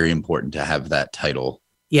is very important to have that title.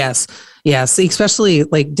 Yes. Yes. Especially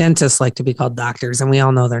like dentists like to be called doctors, and we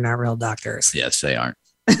all know they're not real doctors. Yes, they aren't.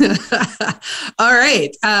 All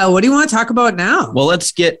right. What do you want to talk about now? Well,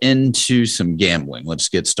 let's get into some gambling. Let's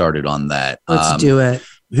get started on that. Let's do it.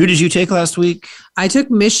 Who did you take last week? I took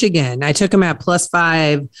Michigan. I took them at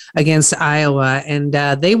 +5 against Iowa, and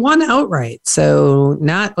they won outright. So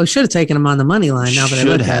I should have taken them on the money line. Now that I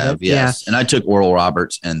look at it, yes. Yeah. And I took Oral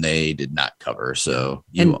Roberts, and they did not cover. So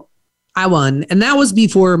I won, and that was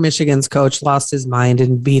before Michigan's coach lost his mind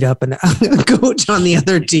and beat up a coach on the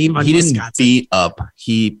other team. He didn't beat up;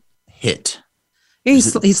 he hit. He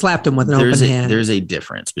slapped him with an open hand. There's a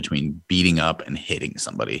difference between beating up and hitting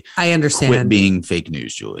somebody. I understand. Quit being fake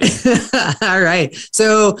news, Julie. All right.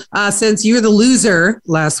 So since you were the loser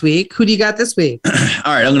last week, who do you got this week?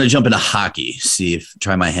 All right. I'm going to jump into hockey,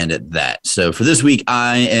 try my hand at that. So for this week,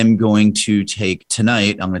 I am going to take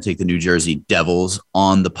tonight, I'm going to take the New Jersey Devils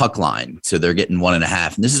on the puck line. So they're getting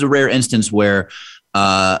 1.5. And this is a rare instance where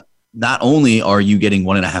not only are you getting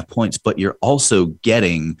 1.5 points, but you're also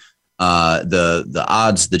getting the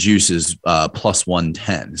odds, the juice is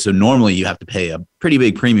 +110. So normally you have to pay a pretty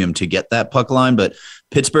big premium to get that puck line, but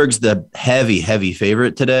Pittsburgh's the heavy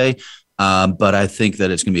favorite today. But I think that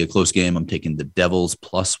it's going to be a close game. I'm taking the Devils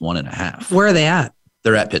 +1.5. Where are they at?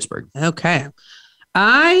 They're at Pittsburgh. Okay.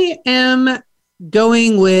 I am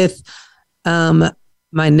going with my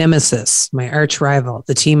nemesis, my arch rival,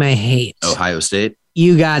 the team I hate. Ohio State.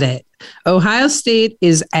 You got it. Ohio State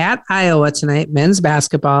is at Iowa tonight, men's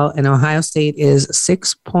basketball, and Ohio State is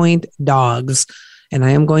 6-point dogs. And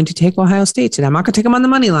I am going to take Ohio State today. I'm not going to take them on the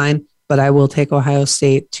money line, but I will take Ohio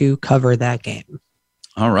State to cover that game.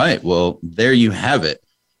 All right. Well, there you have it.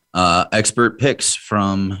 Expert picks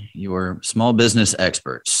from your small business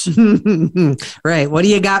experts. Right. What do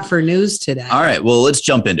you got for news today? All right. Well, let's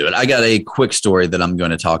jump into it. I got a quick story that I'm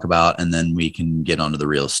going to talk about, and then we can get onto the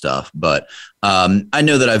real stuff. But I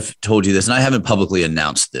know that I've told you this, and I haven't publicly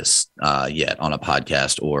announced this yet on a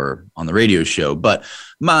podcast or on the radio show. But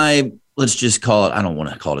let's just call it, I don't want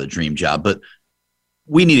to call it a dream job, but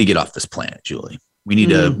we need to get off this planet, Julie. We need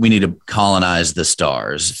to colonize the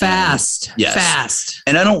stars fast. Yes. Fast.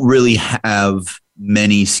 And I don't really have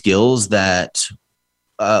many skills that,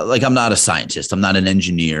 I'm not a scientist. I'm not an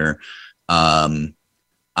engineer. I'm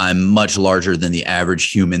much larger than the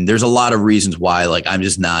average human. There's a lot of reasons why, I'm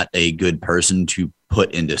just not a good person to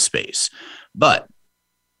put into space. But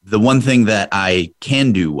the one thing that I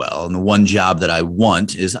can do well, and the one job that I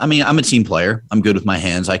want is, I'm a team player. I'm good with my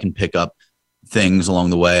hands. I can pick up things along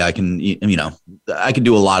the way. I can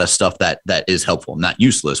do a lot of stuff that is helpful. I'm not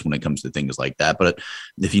useless when it comes to things like that. But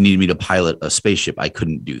if you needed me to pilot a spaceship, I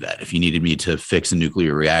couldn't do that. If you needed me to fix a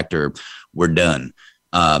nuclear reactor, we're done.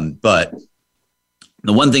 But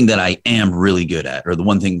the one thing that I am really good at, or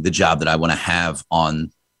the job that I want to have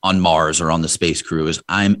on Mars or on the space crew, is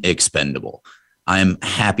I'm expendable. I'm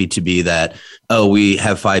happy to be that, we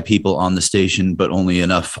have 5 people on the station, but only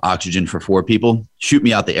enough oxygen for 4 people. Shoot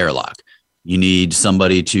me out the airlock. You need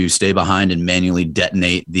somebody to stay behind and manually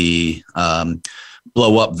detonate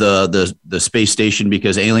blow up the space station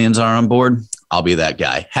because aliens are on board. I'll be that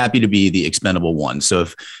guy. Happy to be the expendable one. So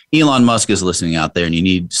if Elon Musk is listening out there and you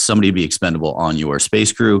need somebody to be expendable on your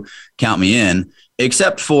space crew, count me in,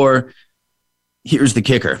 except for, here's the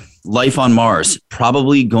kicker. Life on Mars,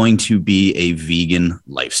 probably going to be a vegan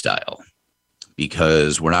lifestyle,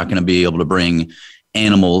 because we're not going to be able to bring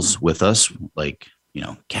animals with us, like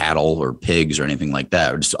cattle or pigs or anything like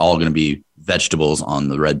that. We're just all going to be vegetables on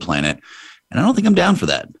the red planet. And I don't think I'm down for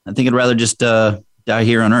that. I think I'd rather just die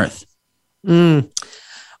here on Earth.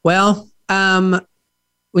 Well, when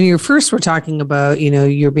you first were talking about,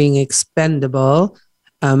 you're being expendable.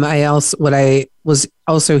 What I was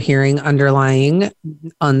also hearing underlying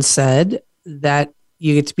unsaid, that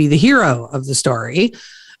you get to be the hero of the story,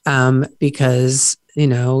 because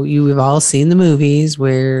you've all seen the movies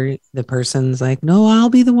where the person's like, no, I'll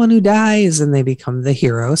be the one who dies, and they become the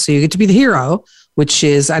hero. So you get to be the hero, which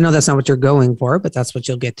is, I know that's not what you're going for, but that's what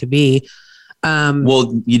you'll get to be.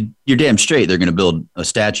 Well, you're damn straight. They're going to build a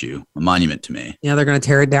statue, a monument to me. Yeah, they're going to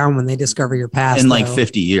tear it down when they discover your past. In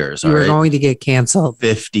 50 years. You're going to get canceled.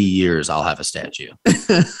 50 years, I'll have a statue.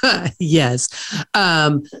 Yes.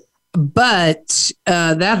 But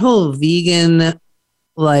that whole vegan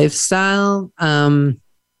lifestyle, I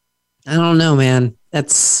don't know, man.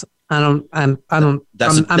 I'm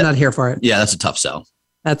not here for it. Yeah, that's a tough sell.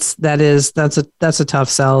 That's a tough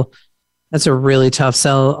sell. That's a really tough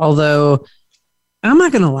sell. Although I'm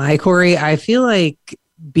not going to lie, Corey, I feel like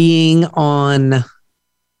being on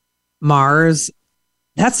Mars,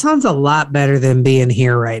 that sounds a lot better than being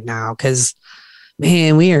here right now. Cause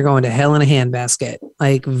man, we are going to hell in a handbasket,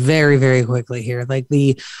 like very, very quickly here. Like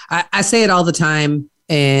I say it all the time,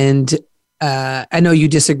 and I know you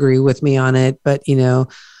disagree with me on it, but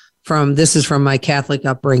this is from my Catholic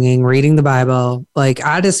upbringing, reading the Bible. Like,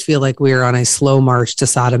 I just feel like we're on a slow march to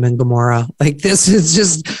Sodom and Gomorrah. Like, this is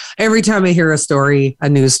just every time I hear a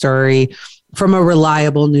news story from a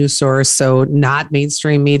reliable news source, so not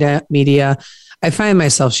mainstream media, I find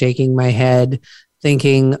myself shaking my head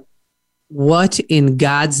thinking, what in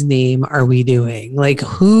God's name are we doing? Like,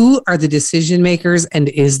 who are the decision makers, and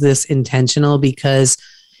is this intentional? Because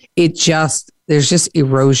there's just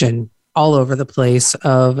erosion all over the place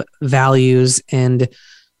of values and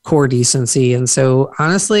core decency. And so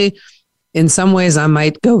honestly, in some ways I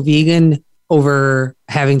might go vegan over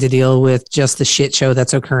having to deal with just the shit show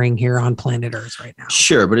that's occurring here on planet Earth right now.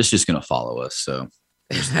 Sure, but it's just going to follow us. So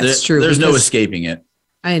that's true. There's no escaping it.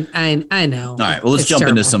 I know. All right. Well, let's jump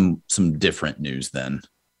into some different news then.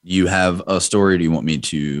 You have a story, or do you want me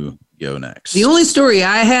to go next? The only story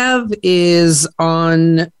I have is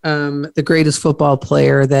on the greatest football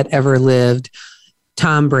player that ever lived,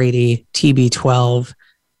 Tom Brady, TB12.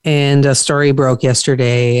 And a story broke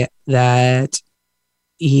yesterday that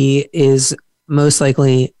he is most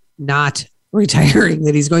likely not retiring,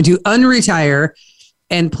 that he's going to unretire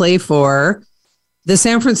and play for the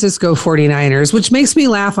San Francisco 49ers, which makes me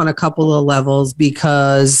laugh on a couple of levels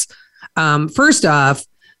because first off,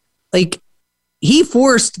 like, he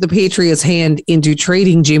forced the Patriots' hand into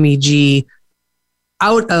trading Jimmy G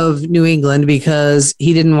out of New England because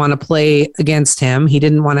he didn't want to play against him. He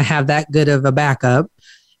didn't want to have that good of a backup.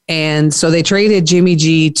 And so they traded Jimmy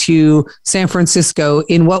G to San Francisco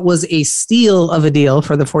in what was a steal of a deal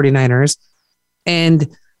for the 49ers. And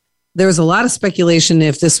there was a lot of speculation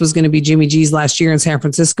if this was going to be Jimmy G's last year in San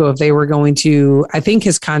Francisco, if they were going to, I think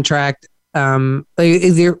his contract,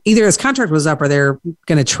 either his contract was up or they're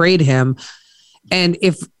going to trade him. And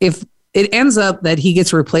if it ends up that he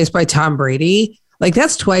gets replaced by Tom Brady, like,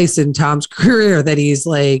 that's twice in Tom's career that he's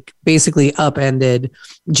like basically upended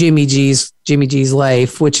Jimmy G's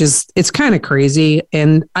life, which is, it's kind of crazy.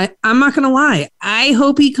 And I'm not going to lie. I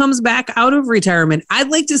hope he comes back out of retirement. I'd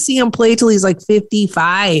like to see him play till he's like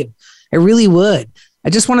 55. I really would. I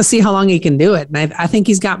just want to see how long he can do it. And I think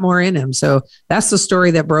he's got more in him. So that's the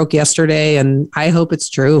story that broke yesterday. And I hope it's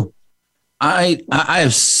true. I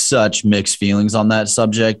have such mixed feelings on that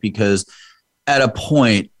subject because at a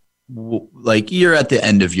point, like, you're at the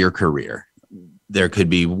end of your career. There could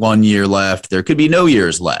be 1 year left. There could be no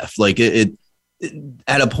years left. Like, it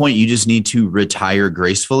at a point, you just need to retire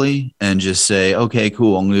gracefully and just say, okay,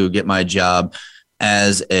 cool. I'm going to get my job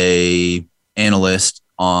as a analyst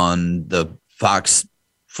on the Fox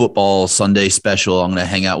Football Sunday special. I'm going to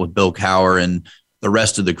hang out with Bill Cowher and the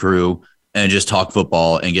rest of the crew and just talk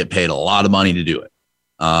football and get paid a lot of money to do it.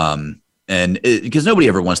 And because nobody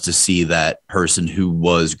ever wants to see that person who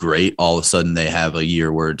was great, all of a sudden they have a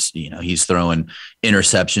year where it's, he's throwing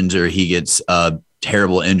interceptions or he gets a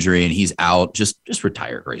terrible injury and he's out. Just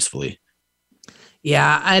retire gracefully.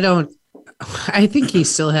 Yeah, I think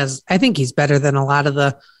he's better than a lot of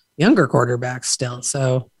the younger quarterbacks still.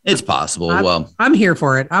 So it's possible. I'm here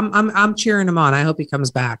for it. I'm cheering him on. I hope he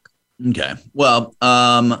comes back. Okay. Well,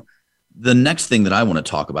 the next thing that I want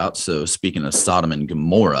to talk about, so speaking of Sodom and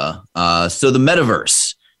Gomorrah, so the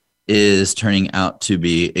metaverse is turning out to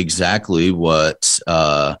be exactly what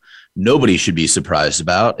nobody should be surprised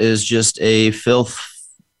about, is just a a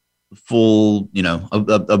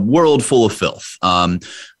world full of filth.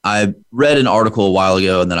 I read an article a while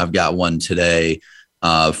ago, and then I've got one today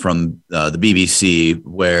from the BBC,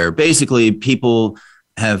 where basically people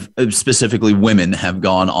have, specifically women, have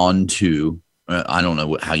gone on to, I don't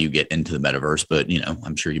know how you get into the metaverse, but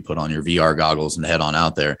I'm sure you put on your VR goggles and head on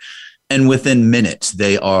out there. And within minutes,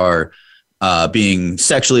 they are being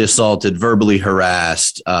sexually assaulted, verbally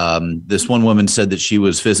harassed. This one woman said that she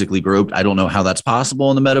was physically groped. I don't know how that's possible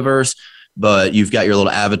in the metaverse, but you've got your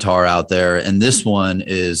little avatar out there. And this one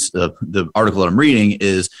is the article that I'm reading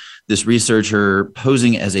is this researcher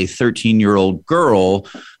posing as a 13-year-old girl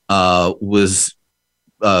was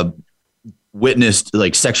witnessed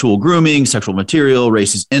like sexual grooming, sexual material,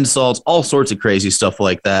 racist insults, all sorts of crazy stuff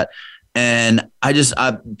like that. And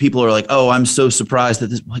people are like, oh, I'm so surprised that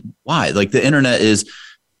this, like, why? Like the internet is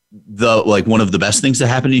one of the best things to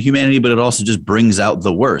happen to humanity, but it also just brings out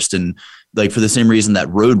the worst. And like, for the same reason that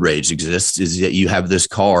road rage exists, is that you have this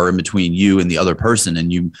car in between you and the other person,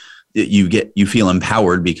 and you feel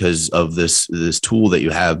empowered because of this tool that you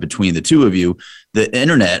have between the two of you. The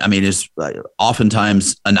internet, I mean, is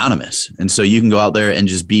oftentimes anonymous. And so you can go out there and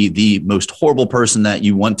just be the most horrible person that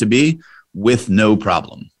you want to be with no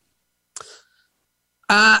problem.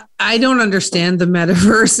 I don't understand the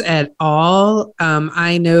metaverse at all.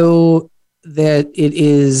 I know that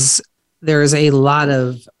there is a lot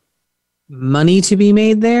of money to be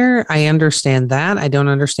made there. I understand that. I don't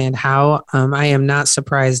understand how. I am not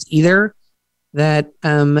surprised either that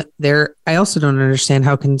I also don't understand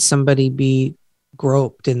how can somebody be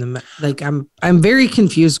groped in the, like, I'm very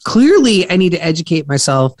confused. Clearly I need to educate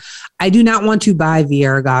myself. I do not want to buy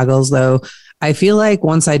VR goggles though. I feel like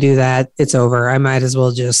once I do that, it's over. I might as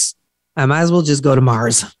well just go to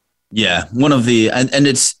Mars. Yeah.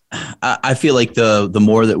 I feel like the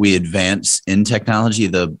more that we advance in technology,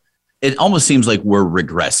 it almost seems like we're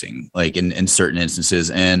regressing, like in certain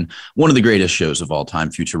instances. And one of the greatest shows of all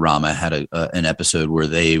time, Futurama, had an episode where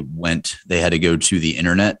they had to go to the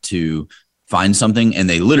internet to find something, and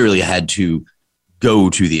they literally had to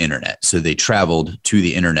go to the internet. So they traveled to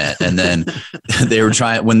the internet, and then when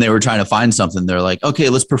they were trying to find something, they're like, okay,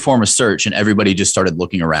 let's perform a search. And everybody just started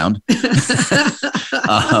looking around. It's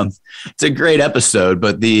a great episode,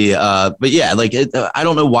 but yeah, like I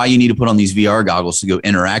don't know why you need to put on these VR goggles to go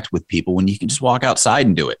interact with people when you can just walk outside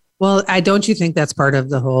and do it. Well, don't you think that's part of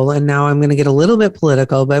the whole, and now I'm going to get a little bit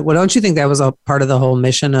political, but don't you think that was a part of the whole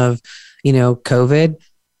mission of, COVID?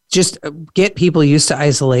 Just get people used to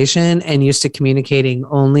isolation and used to communicating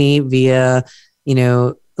only via,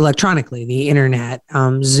 electronically, the internet,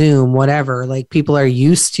 Zoom, whatever. Like, people are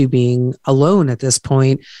used to being alone at this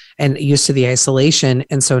point and used to the isolation.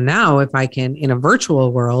 And so now if I can, in a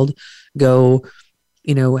virtual world, go,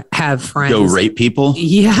 have friends. Go rape people.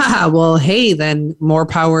 Yeah. Well, hey, then more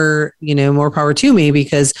power to me,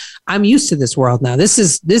 because I'm used to this world now. I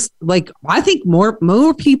think more and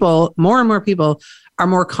more people are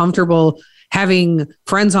more comfortable having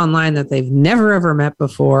friends online that they've never ever met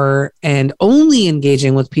before, and only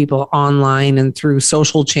engaging with people online and through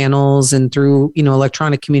social channels and through,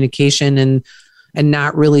 electronic communication, and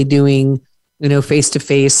not really doing, face to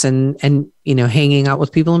face and hanging out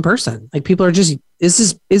with people in person. Like, people are just,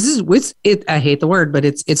 I hate the word, but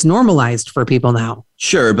it's normalized for people now.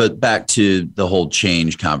 Sure. But back to the whole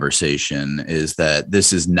change conversation, is that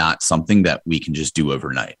this is not something that we can just do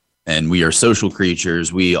overnight. And we are social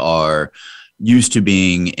creatures. We are used to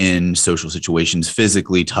being in social situations,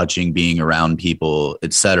 physically touching, being around people,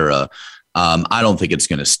 etc. I don't think it's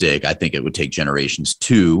going to stick. I think it would take generations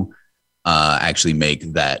to actually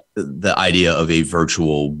make that the idea of a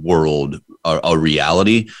virtual world a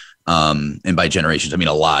reality. And by generations, I mean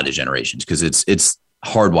a lot of generations, because it's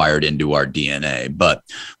hardwired into our DNA. But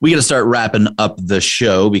we got to start wrapping up the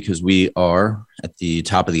show because we are at the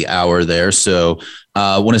top of the hour there. So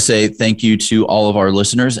I want to say thank you to all of our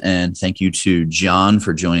listeners, and thank you to John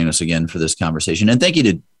for joining us again for this conversation. And thank you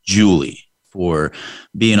to Julie for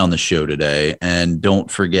being on the show today. And don't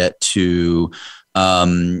forget to,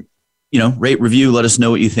 rate, review, let us know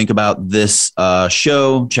what you think about this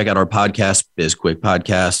show. Check out our podcast, Biz Quick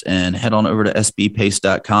Podcast, and head on over to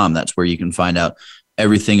sbpace.com. That's where you can find out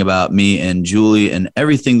everything about me and Julie and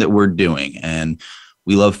everything that we're doing. And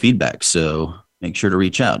we love feedback, so make sure to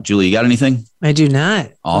reach out. Julie, you got anything? I do not.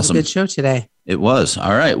 Awesome. It was a good show today. It was.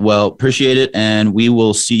 All right. Well, appreciate it. And we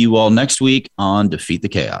will see you all next week on Defeat the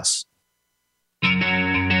Chaos.